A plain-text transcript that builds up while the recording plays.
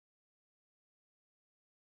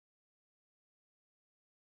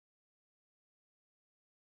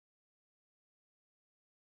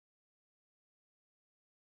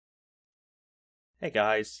Hey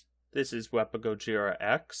guys, this is Gojira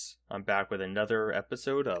X. I'm back with another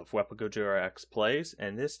episode of Gojira X Plays,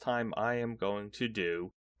 and this time I am going to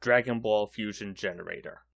do Dragon Ball Fusion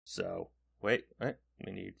Generator. So, wait,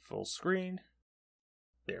 we need full screen.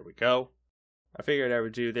 There we go. I figured I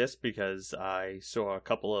would do this because I saw a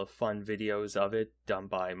couple of fun videos of it done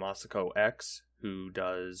by Masako X, who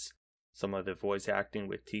does some of the voice acting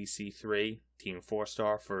with TC3, Team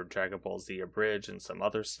 4-Star for Dragon Ball Z Abridged and some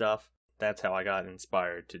other stuff. That's how I got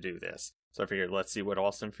inspired to do this. So I figured let's see what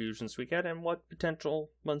awesome fusions we get and what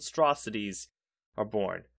potential monstrosities are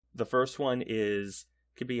born. The first one is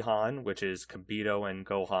Kibihan, which is Kibito and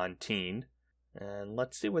Gohan Teen. And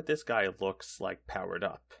let's see what this guy looks like powered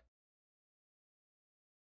up.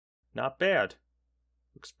 Not bad.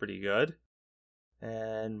 Looks pretty good.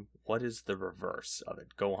 And what is the reverse of it?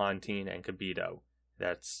 Gohan Teen and Kibito.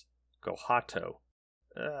 That's Gohato.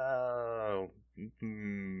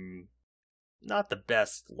 Not the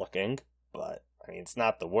best looking, but I mean, it's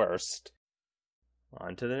not the worst.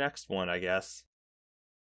 On to the next one, I guess.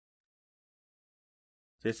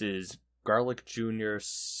 This is Garlic Jr.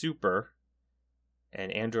 Super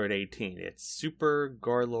and Android 18. It's Super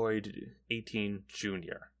Garloid 18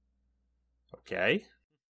 Jr. Okay.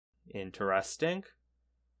 Interesting.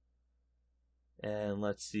 And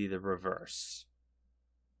let's see the reverse.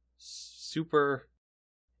 Super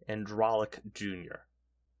Androlic Jr.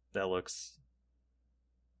 That looks...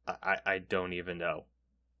 I don't even know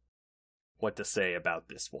what to say about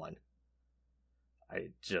this one.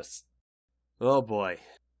 Oh boy.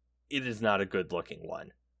 It is not a good looking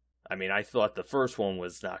one. I mean, I thought the first one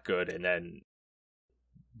was not good, and then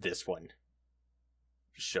this one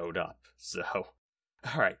showed up. So,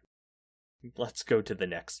 alright. Let's go to the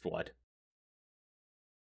next one.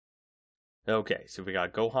 Okay, so we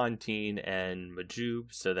got Gohan Teen and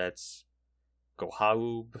Majube, so that's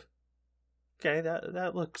Gohaub. Okay,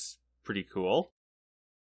 that looks pretty cool.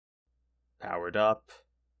 Powered up.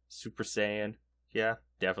 Super Saiyan. Yeah,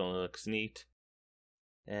 definitely looks neat.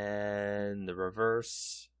 And the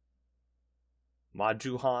reverse.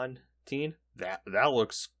 Majuhan Teen. That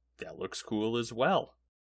looks cool as well.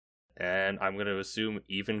 And I'm gonna assume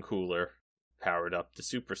even cooler. Powered up to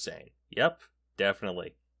Super Saiyan. Yep,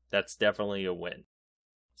 definitely. That's definitely a win.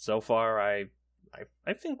 So far, I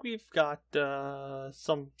think we've got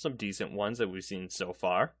some decent ones that we've seen so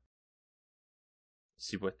far. Let's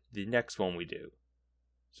see what the next one we do.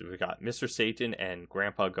 So we got Mr. Satan and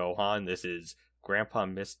Grandpa Gohan. This is Grandpa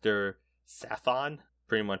Mr. Sathon.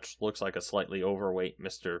 Pretty much looks like a slightly overweight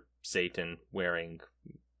Mr. Satan wearing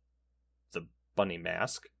the bunny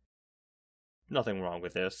mask. Nothing wrong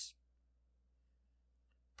with this.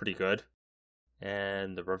 Pretty good.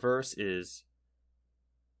 And the reverse is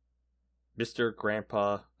Mr.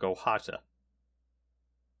 Grandpa Gohata.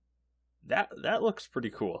 That looks pretty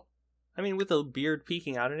cool. I mean, with the beard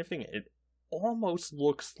peeking out and everything, it almost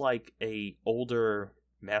looks like a older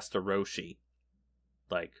Master Roshi.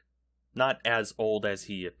 Like, not as old as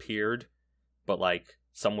he appeared, but like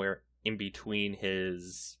somewhere in between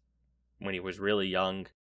his when he was really young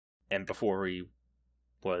and before he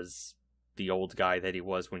was the old guy that he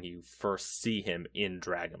was when you first see him in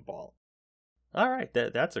Dragon Ball. Alright,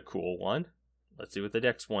 that's a cool one. Let's see what the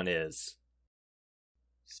next one is.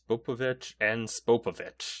 Spopovich and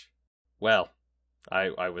Spopovich. Well,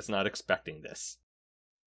 I was not expecting this.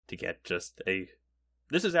 To get just a...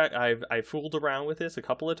 This is... I've fooled around with this a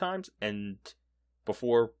couple of times, and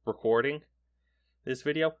before recording this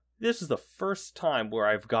video, this is the first time where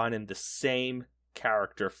I've gotten the same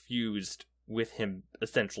character fused with him,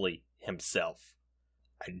 essentially himself.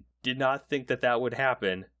 I did not think that would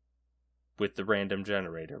happen with the random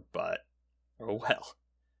generator, but oh well.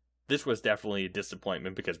 This was definitely a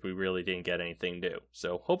disappointment because we really didn't get anything new.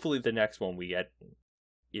 So hopefully the next one we get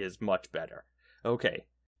is much better. Okay,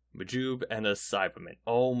 Majube and a Cyberman.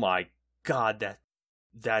 Oh my god,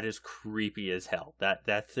 that is creepy as hell.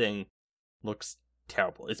 That thing looks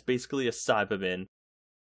terrible. It's basically a Cyberman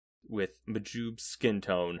with Majube's skin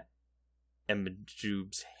tone and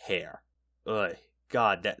Majube's hair. Ugh,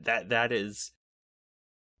 god, that is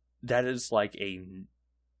like a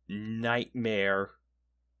nightmare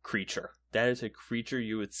creature. That is a creature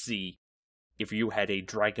you would see if you had a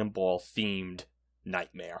Dragon Ball themed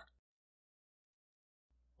nightmare.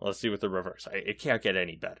 Let's see what the reverse. It can't get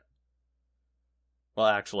any better. Well,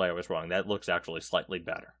 actually, I was wrong. That looks actually slightly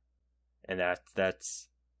better. And that's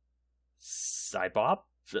Cybob?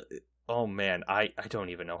 Oh man, I don't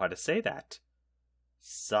even know how to say that.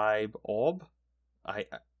 Cybob?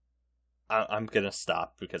 I'm gonna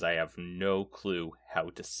stop because I have no clue how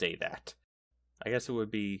to say that. I guess it would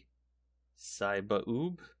be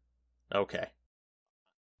Cybaoob? Okay.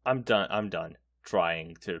 I'm done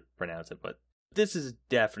trying to pronounce it, but this is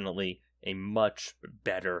definitely a much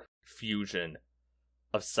better fusion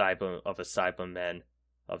of the Cybermen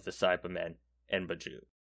and Baju.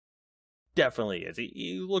 Definitely is.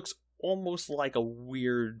 He looks almost like a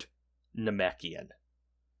weird Namekian.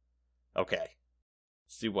 Okay.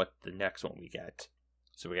 See what the next one we get.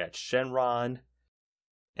 So we got Shenron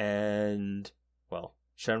and, well,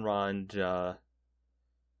 Shenron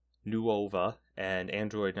Nuova and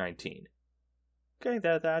Android 19. Okay,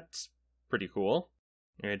 that's pretty cool.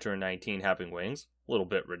 Android 19 having wings. A little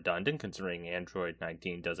bit redundant considering Android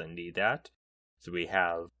 19 doesn't need that. So we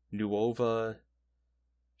have Nuova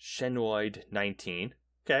Shenoid 19.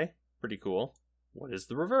 Okay, pretty cool. What is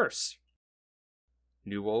the reverse?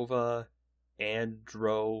 Nuova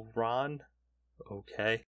Androron.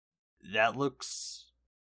 Okay. That looks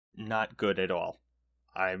not good at all.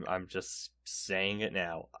 I'm just saying it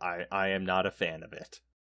now. I am not a fan of it.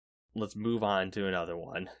 Let's move on to another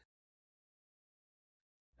one.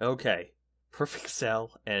 Okay. Perfect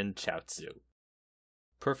Cell and Chaozu.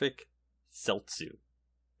 Perfect Celtsu.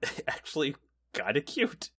 Actually, kinda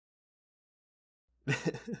cute.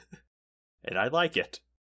 And I like it.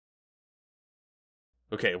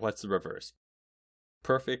 Okay, what's the reverse?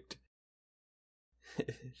 Perfect.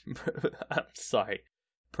 I'm sorry.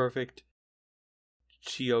 Perfect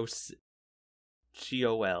Chiol.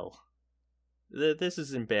 This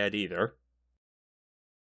isn't bad either.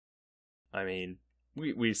 I mean,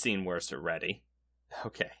 we've seen worse already.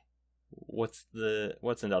 Okay. What's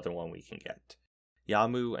another one we can get?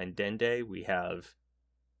 Yamu and Dende, we have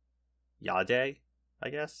Yade, I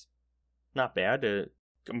guess. Not bad.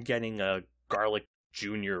 I'm getting a Garlic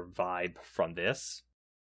Jr. vibe from this.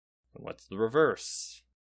 What's the reverse?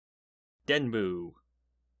 Denmu.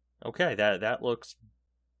 Okay, that looks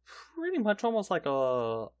pretty much almost like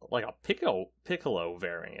a Piccolo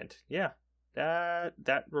variant. Yeah,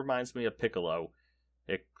 that reminds me of Piccolo,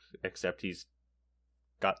 except he's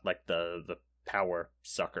got like the power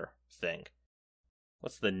sucker thing.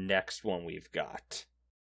 What's the next one we've got?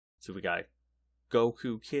 So we got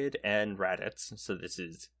Goku Kid and Raditz. So this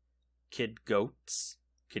is Kid Goats.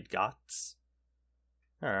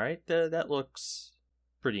 Alright, that looks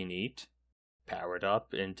pretty neat. Powered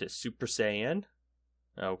up into Super Saiyan.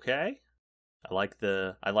 Okay. I like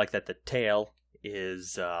that the tail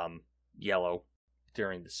is yellow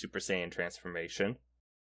during the Super Saiyan transformation.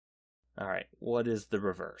 Alright, what is the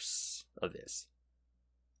reverse of this?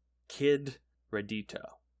 Kid Radito.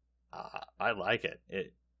 I like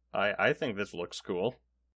it. I think this looks cool.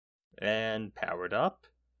 And powered up.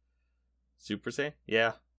 Super Saiyan?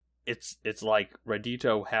 Yeah. It's like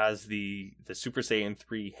Radito has the Super Saiyan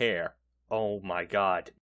 3 hair. Oh my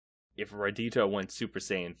god. If Radito went Super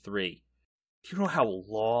Saiyan 3, do you know how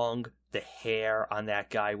long the hair on that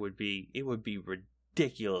guy would be? It would be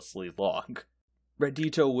ridiculously long.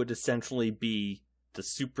 Radito would essentially be the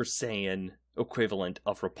Super Saiyan equivalent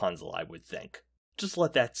of Rapunzel, I would think. Just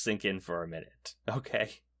let that sink in for a minute,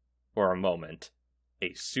 okay? Or a moment.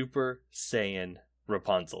 A Super Saiyan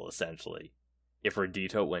Rapunzel, essentially. If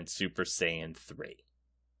Radito went Super Saiyan 3.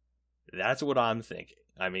 That's what I'm thinking.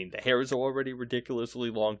 I mean, the hair is already ridiculously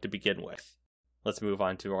long to begin with. Let's move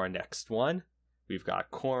on to our next one. We've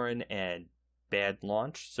got Corrin and Bad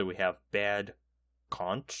Launch. So we have Bad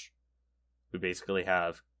Conch. We basically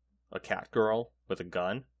have a cat girl with a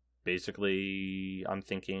gun. Basically, I'm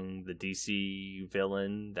thinking the DC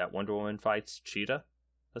villain that Wonder Woman fights, Cheetah.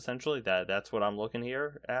 Essentially, that's what I'm looking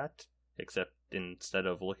here at. Except instead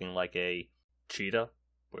of looking like a cheetah,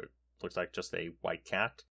 it looks like just a white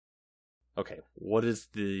cat. Okay, what is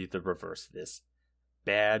the reverse of this?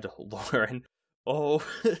 Bad Lauren. Oh,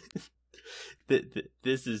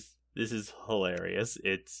 this is hilarious.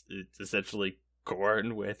 It's essentially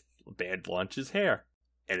Corrin with Bad Launch's hair,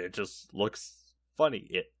 and it just looks funny.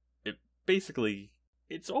 It basically,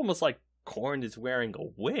 it's almost like Corrin is wearing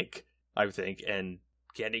a wig, I think, and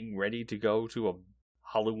getting ready to go to a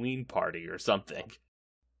Halloween party or something.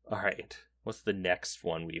 Alright, what's the next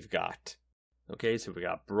one we've got? Okay, so we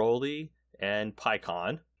got Broly and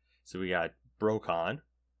Pycon. So we got Brocon.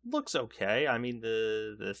 Looks okay. I mean,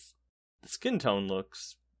 the skin tone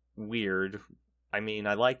looks weird. I mean,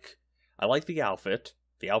 I like the outfit.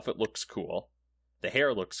 The outfit looks cool. The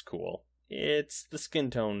hair looks cool. It's the skin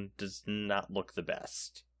tone does not look the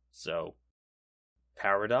best. So,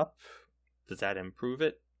 powered up. Does that improve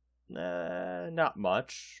it? Not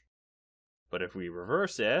much. But if we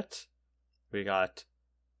reverse it, we got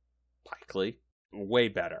Pikely. Way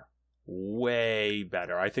better. Way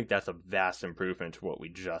better. I think that's a vast improvement to what we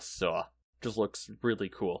just saw. Just looks really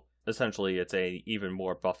cool. essentially it's a even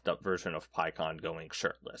more buffed up version of Pycon going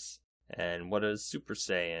shirtless. And what does Super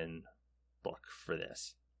Saiyan look for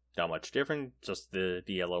this? Not much different, just the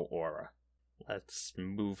yellow aura. Let's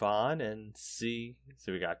move on and see.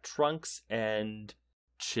 So we got Trunks and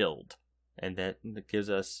Chilled. And that gives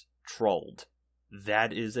us Trolled.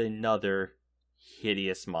 That is another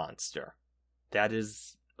hideous monster. That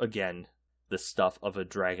is, again, the stuff of a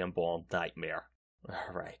Dragon Ball nightmare.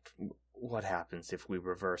 Alright, what happens if we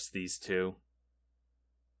reverse these two?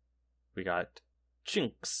 We got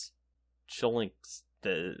Chinks. Chilinks.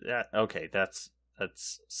 Okay, that's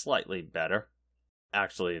slightly better.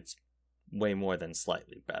 Actually, it's way more than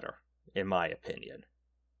slightly better, in my opinion.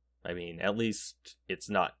 I mean, at least it's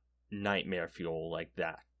not nightmare fuel like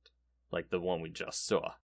that, like the one we just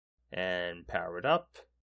saw. And power it up.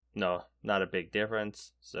 No, not a big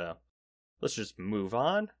difference, so let's just move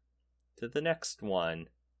on to the next one.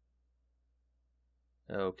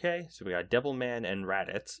 Okay, so we got Devilman and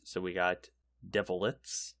Raditz, so we got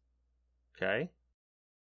Devilitz. Okay.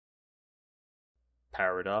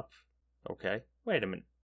 Powered up. Okay. Wait a minute.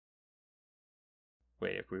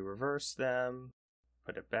 Wait, if we reverse them,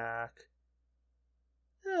 put it back.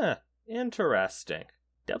 Interesting.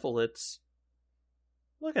 Devilitz.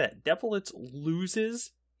 Look at that. Devilitz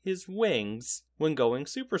loses his wings when going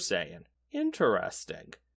Super Saiyan.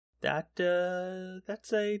 Interesting. That's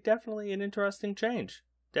definitely an interesting change.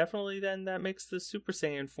 Definitely then that makes the Super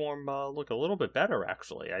Saiyan form look a little bit better,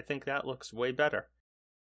 actually. I think that looks way better.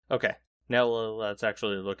 Okay, now let's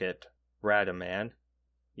actually look at Radaman.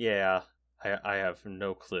 Yeah, I have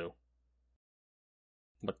no clue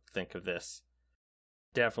what to think of this.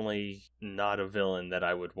 Definitely not a villain that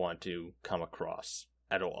I would want to come across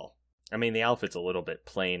at all. I mean, the outfit's a little bit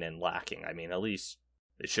plain and lacking. I mean, at least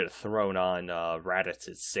they should have thrown on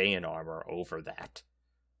Raditz's Saiyan armor over that.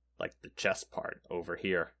 Like the chest part over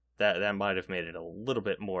here. That might have made it a little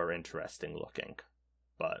bit more interesting looking.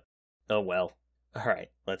 But, oh well.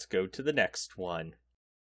 Alright, let's go to the next one.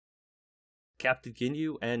 Captain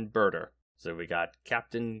Ginyu and Birder. So we got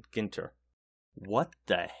Captain Ginter. What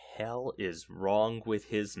the hell is wrong with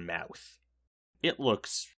his mouth?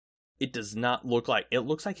 It does not look like, it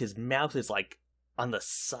looks like his mouth is like on the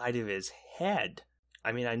side of his head.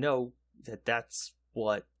 I mean, I know that that's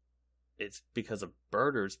what it's because of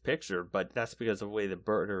Birder's picture, but that's because of the way the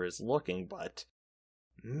Birder is looking, but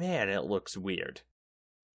man, it looks weird.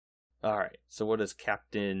 Alright, so what does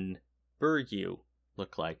Captain Burgu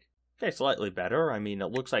look like? Okay, slightly better. I mean, it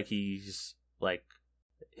looks like he's, like,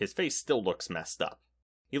 his face still looks messed up.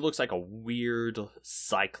 He looks like a weird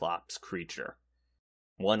Cyclops creature.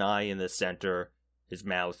 One eye in the center, his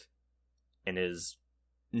mouth, and his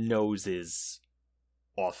nose is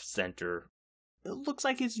off-center. It looks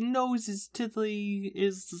like his nose is to the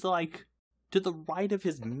right of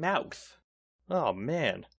his mouth. Oh,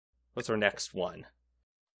 man. What's our next one?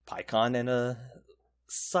 Pycon and a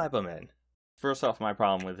Cyberman. First off, my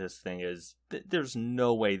problem with this thing is there's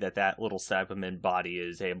no way that little Cyberman body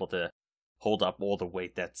is able to hold up all the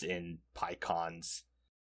weight that's in Pycon's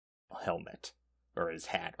helmet. Or his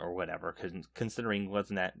hat, or whatever. Considering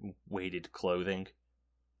wasn't that weighted clothing,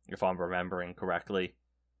 if I'm remembering correctly,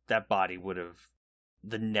 that body would have...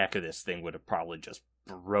 the neck of this thing would have probably just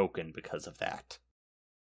broken because of that.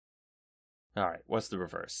 Alright, what's the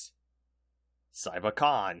reverse?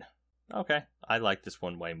 Cybercon. Okay, I like this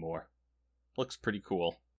one way more. Looks pretty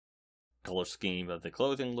cool. Color scheme of the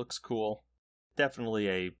clothing looks cool. Definitely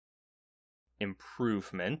a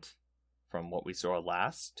improvement from what we saw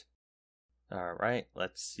last. Alright,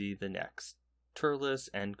 let's see the next. Turles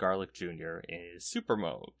and Garlic Jr. is Super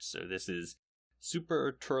Mode. So this is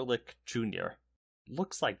Super Turlic Jr.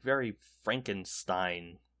 Looks like very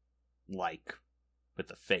Frankenstein-like with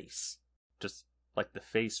the face. Just like the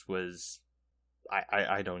face was...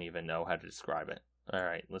 I don't even know how to describe it.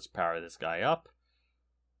 Alright, let's power this guy up.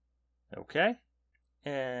 Okay.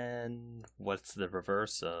 And what's the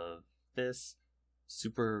reverse of this?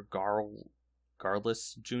 Super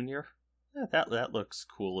Garlus Jr.? Yeah, that looks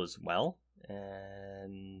cool as well.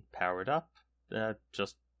 And powered up.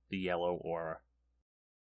 Just the yellow aura.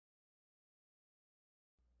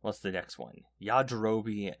 What's the next one?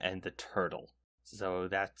 Yajirobe and the Turtle. So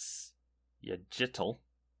that's Yajitel.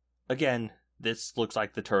 Again, this looks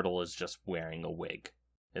like the turtle is just wearing a wig.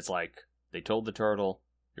 It's like, they told the turtle,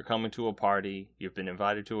 you're coming to a party, you've been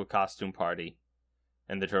invited to a costume party,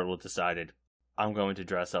 and the turtle decided, I'm going to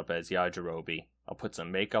dress up as Yajirobe. I'll put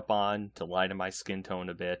some makeup on to lighten my skin tone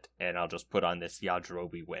a bit, and I'll just put on this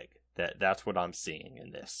Yajirobe wig. That's what I'm seeing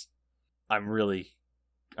in this. I'm really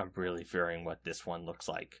fearing what this one looks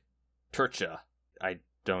like. Turcha. I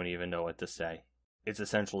don't even know what to say. it's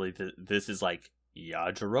essentially, this is like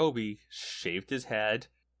Yajirobe shaved his head,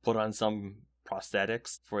 put on some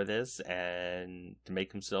prosthetics for this, and to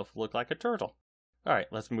make himself look like a turtle. Alright,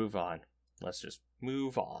 let's move on. Let's just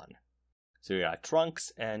move on. So we got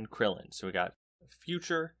Trunks and Krillin. So we got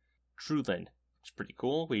future Trulin. It's pretty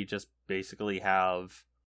cool. We just basically have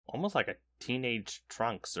almost like a teenage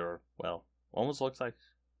Trunks, or, well, almost looks like,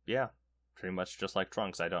 yeah, pretty much just like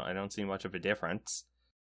Trunks. I don't see much of a difference.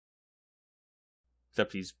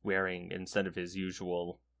 Except he's wearing, instead of his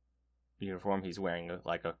usual uniform, he's wearing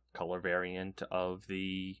like a color variant of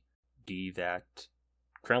the gi that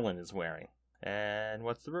Krillin is wearing. And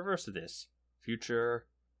what's the reverse of this? Future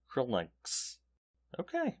Krillinx.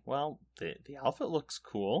 Okay, well, the outfit looks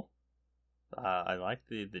cool. I like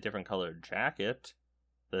the different colored jacket.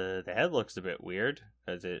 The head looks a bit weird,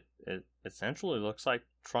 because it essentially looks like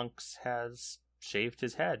Trunks has shaved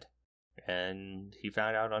his head. And he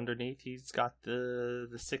found out underneath he's got the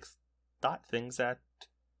 6 dot things that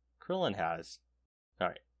Krillin has.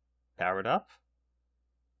 Alright, powered up.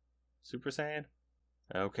 Super Saiyan.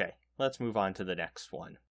 Okay, let's move on to the next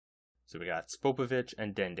one. So we got Spopovich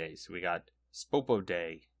and Dende. So we got Spopo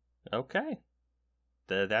Day. Okay.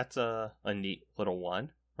 That's a neat little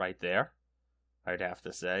one right there, I'd have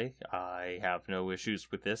to say. I have no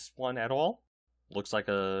issues with this one at all. Looks like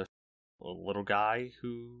a little guy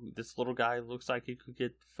this little guy looks like he could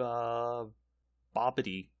get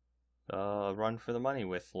Bobbity run for the money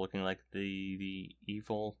with, looking like the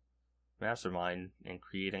evil mastermind and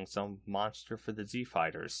creating some monster for the Z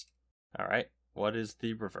Fighters. Alright, what is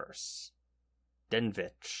the reverse?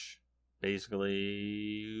 Denvich.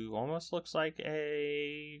 Basically, almost looks like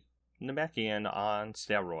a Namekian on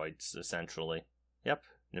steroids, essentially. Yep,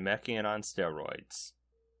 Namekian on steroids.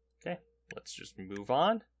 Okay, let's just move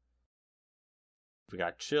on. We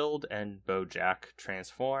got Chilled and Bojack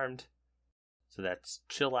transformed. So that's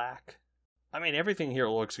Chillac. I mean, everything here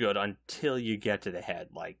looks good until you get to the head.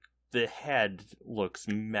 Like, the head looks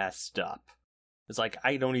messed up. It's like,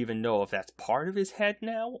 I don't even know if that's part of his head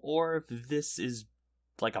now, or if this is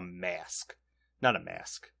like a mask. Not a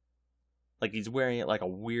mask. Like, he's wearing it like a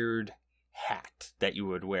weird hat that you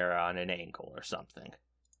would wear on an ankle or something.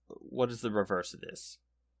 What is the reverse of this?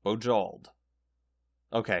 Bojald.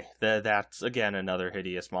 Okay, that's again another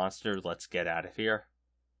hideous monster. Let's get out of here.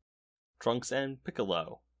 Trunks and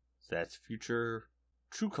Piccolo. So that's future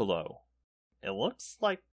Trucolo. It looks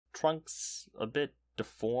like Trunks a bit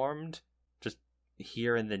deformed, just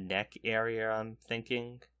here in the neck area, I'm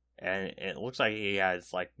thinking. And it looks like he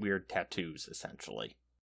has like weird tattoos, essentially.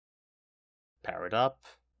 Powered up.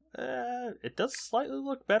 It does slightly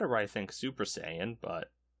look better, I think, Super Saiyan,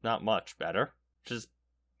 but not much better. Just,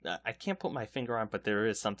 I can't put my finger on, but there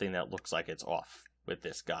is something that looks like it's off with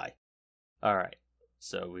this guy. Alright,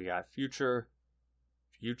 so we got future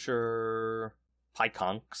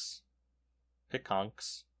Piconks,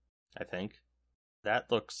 I think.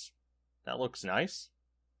 That looks nice.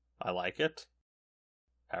 I like it.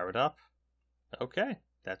 Powered up. Okay,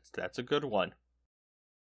 that's a good one.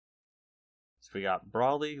 So we got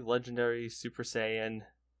Brawly, Legendary, Super Saiyan,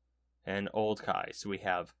 and Old Kai. So we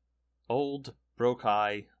have Old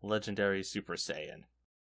Brokai, Legendary, Super Saiyan.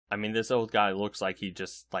 I mean, this old guy looks like he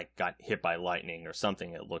just like got hit by lightning or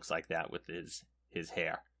something. It looks like that with his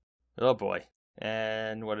hair. Oh boy.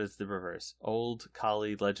 And what is the reverse? Old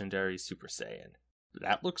Kali, Legendary, Super Saiyan.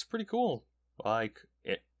 That looks pretty cool. Like,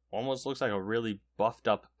 it almost looks like a really buffed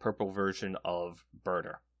up purple version of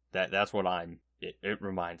Birder. That's what it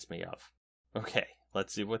reminds me of. Okay,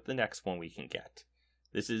 let's see what the next one we can get.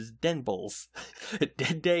 This is Denballs.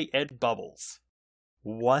 Dende and Bubbles.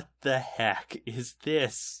 What the heck is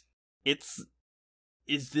this?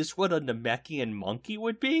 Is this what a Namekian monkey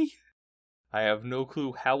would be? I have no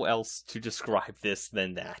clue how else to describe this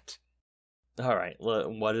than that. Alright,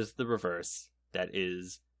 what is the reverse? That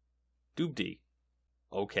is Doobdy.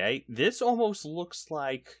 Okay, this almost looks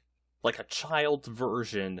like a child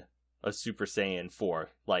version of Super Saiyan 4.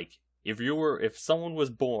 Like, if someone was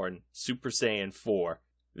born Super Saiyan 4,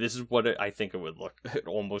 this is what I think it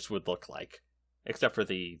almost would look like. Except for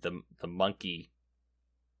the monkey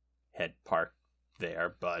head part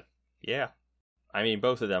there, but yeah. I mean,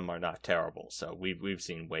 both of them are not terrible, so we've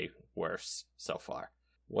seen way worse so far.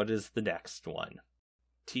 What is the next one?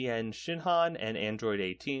 Tien Shinhan and Android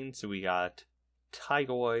 18, so we got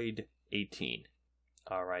Tygoid 18.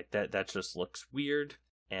 Alright, that just looks weird.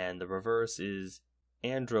 And the reverse is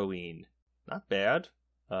Androine. Not bad.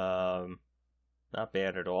 Not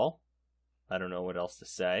bad at all. I don't know what else to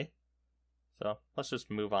say. So let's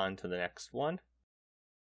just move on to the next one.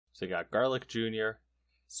 So we got Garlic Jr.,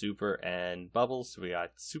 Super, and Bubbles. So we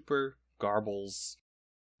got Super Garbles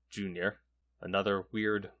Jr., another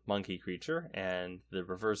weird monkey creature, and the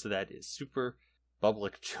reverse of that is Super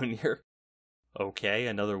Bublick Jr. Okay,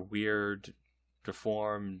 another weird,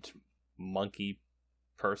 deformed monkey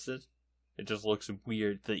person. It just looks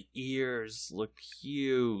weird. The ears look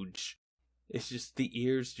huge. It's just the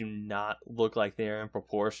ears do not look like they're in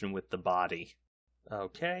proportion with the body.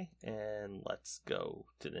 Okay, and let's go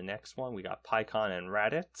to the next one. We got Pycon and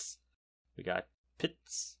Raditz. We got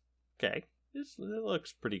Pits. Okay, this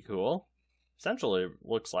looks pretty cool. Essentially, it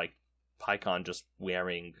looks like Pycon just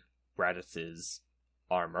wearing Raditz's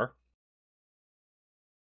armor.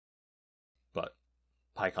 But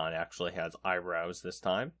Pycon actually has eyebrows this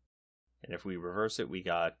time. And if we reverse it, we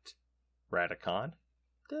got Radicon.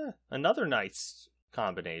 Another nice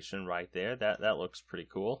combination right there. That looks pretty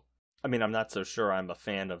cool. I mean, I'm not so sure I'm a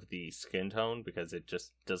fan of the skin tone because it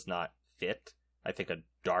just does not fit. I think a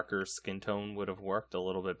darker skin tone would have worked a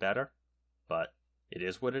little bit better. But it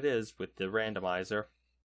is what it is with the randomizer.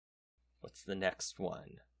 What's the next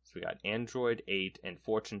one? So we got Android 8 and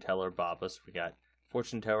Fortune Teller Baba. So we got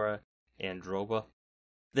Fortune Teller Androba.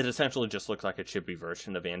 That essentially just looks like a chibi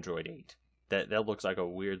version of Android 8. That looks like a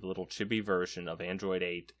weird little chibi version of Android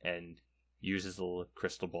 8 and uses the little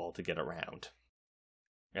crystal ball to get around.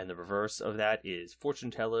 And the reverse of that is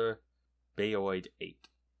Fortune Teller Bayoid 8.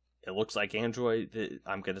 It looks like Android,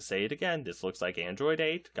 I'm going to say it again, this looks like Android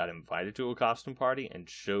 8 got invited to a costume party and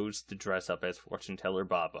chose to dress up as Fortune Teller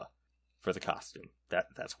Baba for the costume.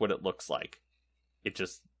 That's what it looks like. It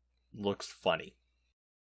just looks funny.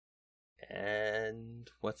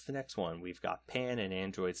 And what's the next one? We've got Pan and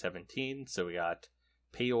Android 17. So we got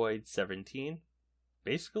Payoid 17.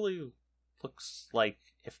 Basically looks like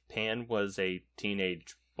if Pan was a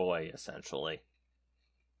teenage boy, essentially.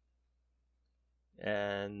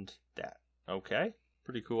 And that. Okay,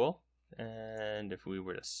 pretty cool. And if we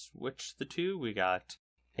were to switch the two, we got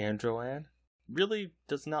Androan. Really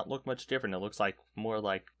does not look much different. It looks like more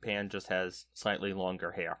like Pan just has slightly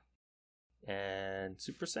longer hair. And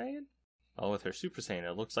Super Saiyan? Oh, with her Super Saiyan,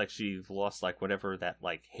 it looks like she lost like whatever that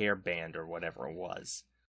like hairband or whatever it was.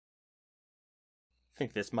 I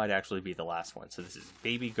think this might actually be the last one. So this is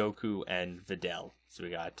Baby Goku and Videl. So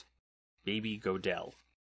we got Baby Godel.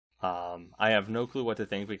 I have no clue what to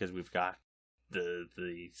think because we've got the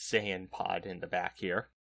Saiyan pod in the back here.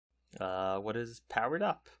 What is powered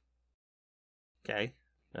up? Okay.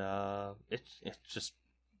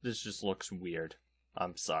 This just looks weird.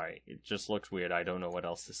 I'm sorry. It just looks weird. I don't know what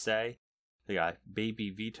else to say. We got Baby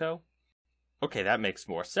Vito. Okay, that makes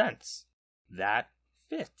more sense. That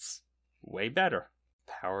fits. Way better.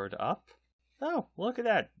 Powered up. Oh, look at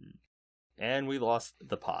that. And we lost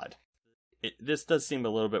the pod. This does seem a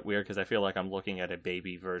little bit weird because I feel like I'm looking at a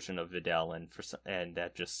baby version of Videl, and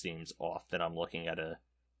that just seems off that I'm looking at a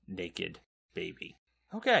naked baby.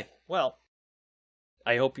 Okay, well,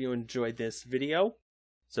 I hope you enjoyed this video.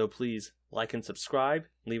 So please like and subscribe.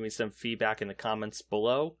 Leave me some feedback in the comments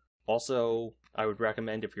below. Also, I would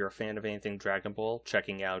recommend if you're a fan of anything Dragon Ball,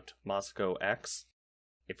 checking out Moscow X.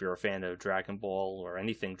 If you're a fan of Dragon Ball or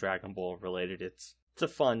anything Dragon Ball related, it's a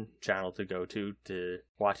fun channel to go to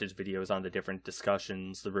watch his videos on the different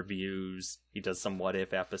discussions, the reviews. He does some what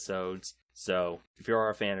if episodes. So if you're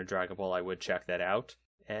a fan of Dragon Ball, I would check that out.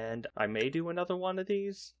 And I may do another one of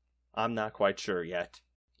these. I'm not quite sure yet.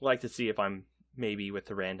 I'd like to see if I'm maybe with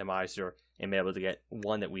the randomizer am able to get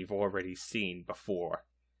one that we've already seen before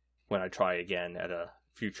when I try again at a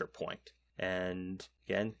future point. And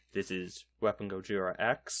again, this is Weapon Gojira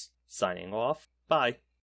X signing off. Bye.